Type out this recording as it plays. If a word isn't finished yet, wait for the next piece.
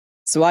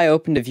So I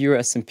opened the Viewer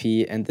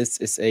SMP, and this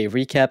is a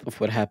recap of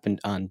what happened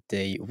on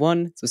day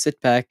 1, so sit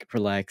back,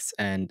 relax,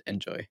 and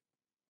enjoy.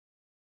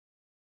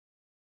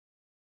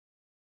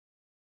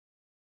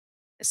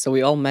 So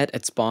we all met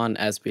at spawn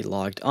as we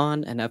logged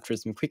on, and after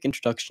some quick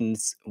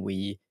introductions,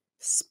 we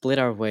split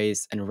our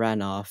ways and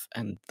ran off,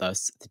 and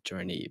thus the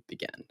journey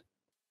began.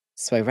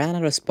 So I ran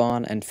out of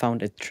spawn and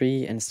found a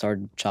tree and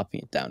started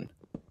chopping it down.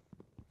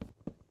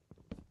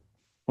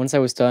 Once I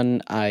was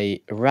done,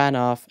 I ran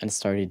off and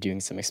started doing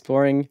some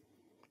exploring.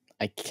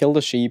 I killed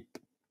a sheep,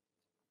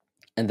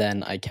 and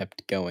then I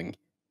kept going.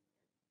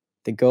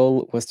 The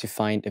goal was to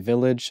find a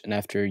village, and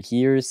after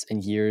years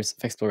and years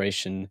of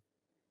exploration,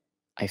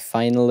 I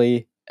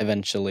finally,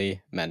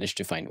 eventually, managed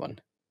to find one.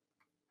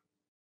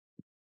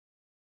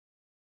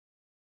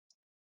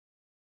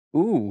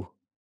 Ooh.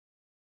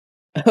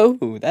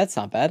 Oh, that's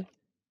not bad.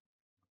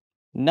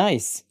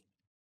 Nice.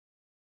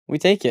 We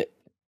take it.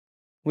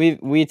 We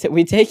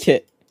take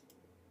it.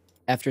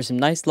 After some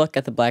nice luck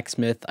at the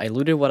blacksmith, I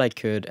looted what I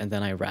could, and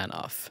then I ran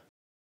off.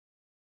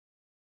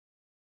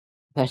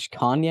 That's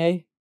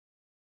Kanye?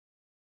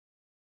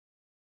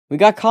 We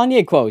got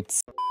Kanye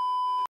quotes!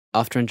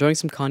 After enjoying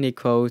some Kanye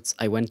quotes,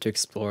 I went to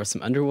explore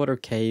some underwater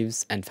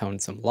caves and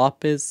found some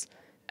lapis,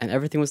 and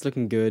everything was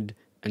looking good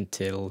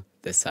until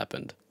this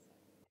happened.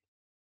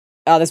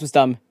 Ah, this was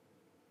dumb.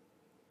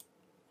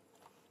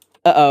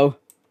 Uh-oh.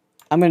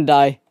 I'm gonna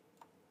die.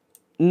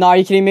 No, are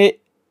you kidding me?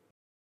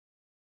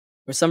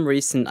 For some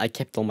reason, I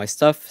kept all my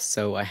stuff,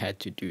 so I had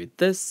to do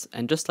this,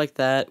 and just like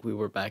that, we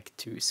were back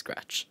to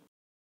scratch.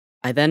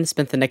 I then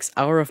spent the next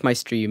hour of my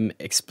stream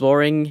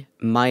exploring,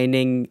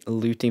 mining,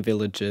 looting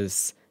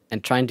villages,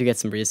 and trying to get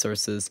some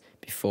resources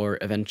before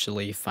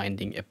eventually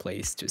finding a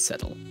place to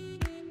settle.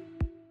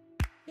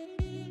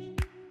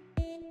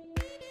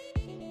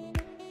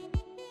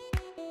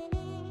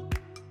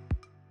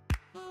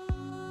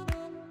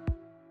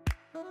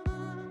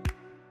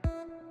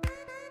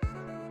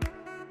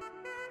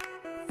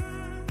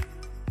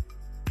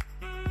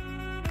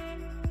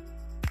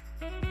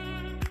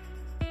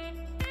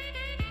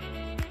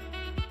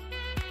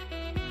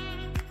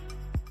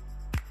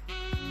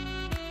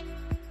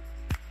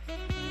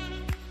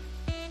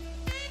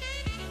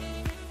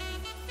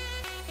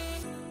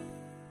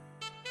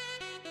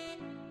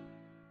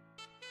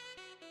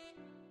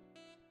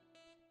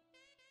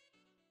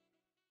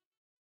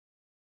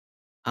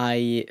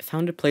 I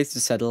found a place to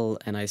settle,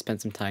 and I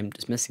spent some time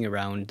just messing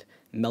around,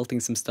 melting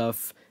some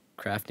stuff,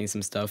 crafting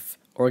some stuff,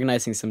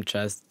 organizing some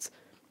chests,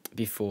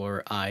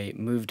 before I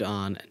moved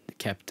on and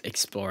kept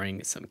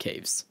exploring some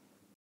caves.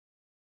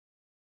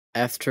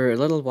 After a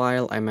little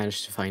while, I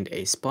managed to find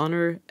a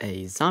spawner,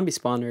 a zombie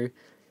spawner,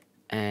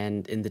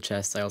 and in the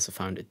chest I also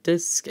found a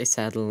disc, a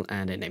saddle,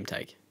 and a name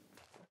tag.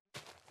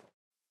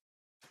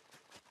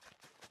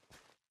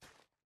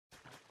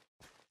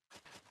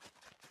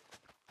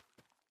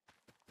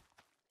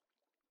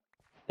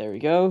 There we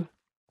go.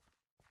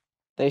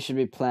 They should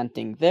be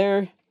planting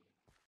there.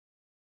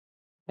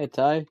 Hey,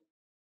 Ty.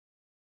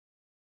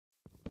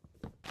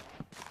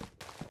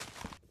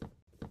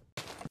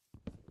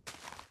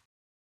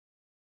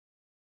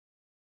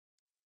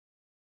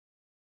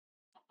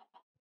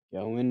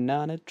 Going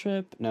on a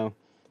trip? No.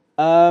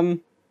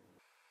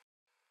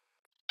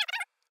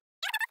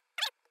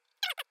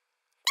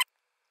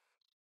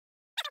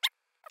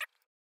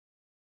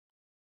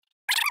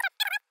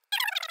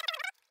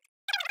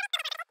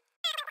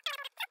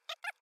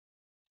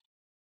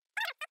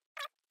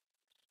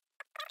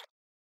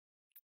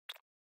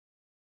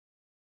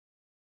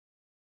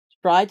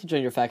 Try to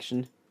join your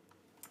faction.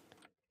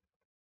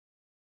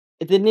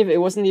 It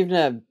wasn't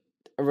even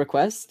a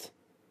request.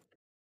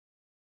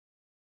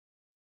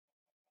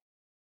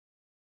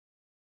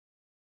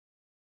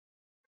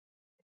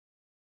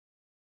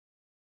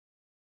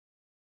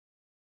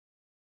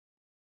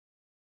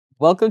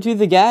 Welcome to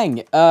the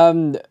gang.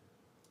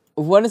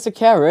 One is a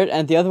carrot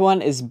and the other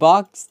one is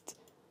boxed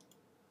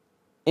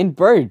in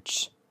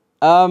birch.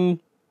 If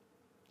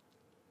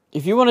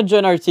you want to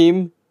join our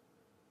team,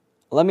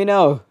 let me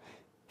know.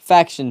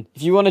 Faction.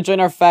 If you want to join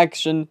our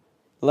faction,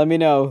 let me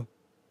know.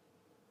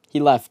 He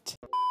left.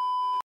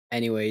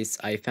 Anyways,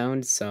 I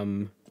found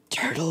some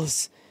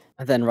turtles.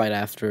 And then right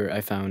after, I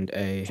found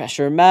a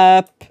treasure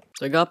map.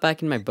 So I got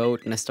back in my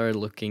boat and I started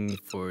looking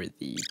for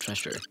the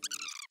treasure.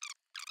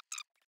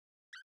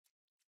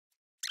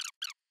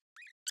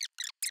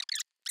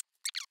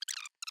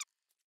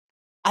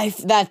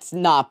 That's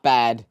not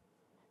bad.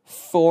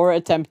 4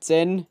 attempts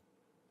in.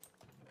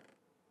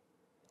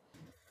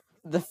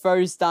 The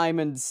first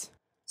diamonds.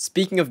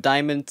 Speaking of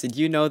diamonds, did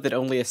you know that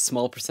only a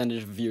small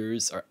percentage of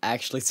viewers are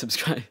actually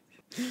subscribed?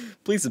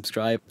 Please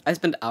subscribe. I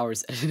spent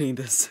hours editing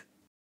this.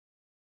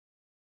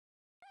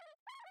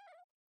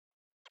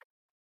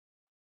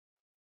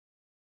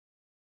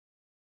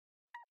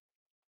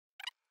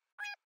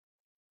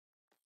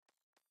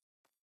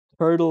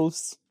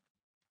 Turtles.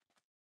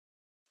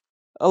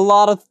 A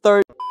lot of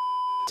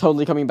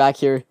totally coming back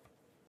here.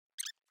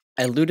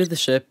 I looted the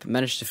ship,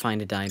 managed to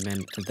find a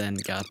diamond, and then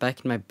got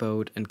back in my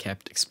boat and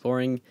kept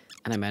exploring,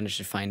 and I managed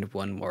to find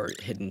one more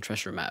hidden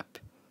treasure map.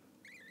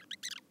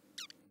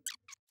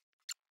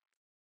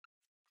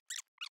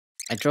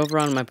 I drove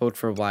around my boat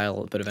for a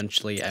while, but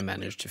eventually I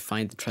managed to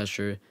find the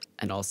treasure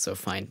and also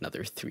find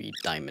another 3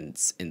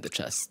 diamonds in the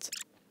chest.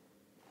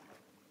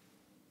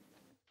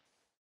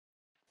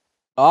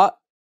 Ah,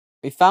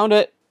 we found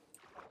it!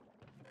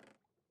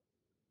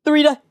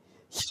 3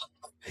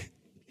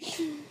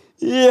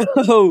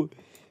 Yo!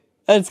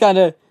 That's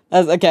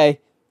okay.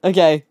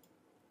 Okay.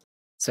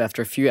 So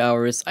after a few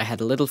hours, I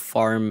had a little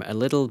farm, a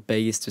little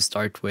base to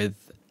start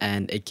with,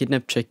 and a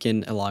kidnapped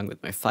chicken along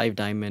with my 5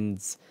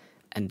 diamonds,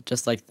 and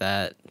just like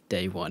that,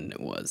 day 1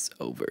 was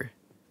over.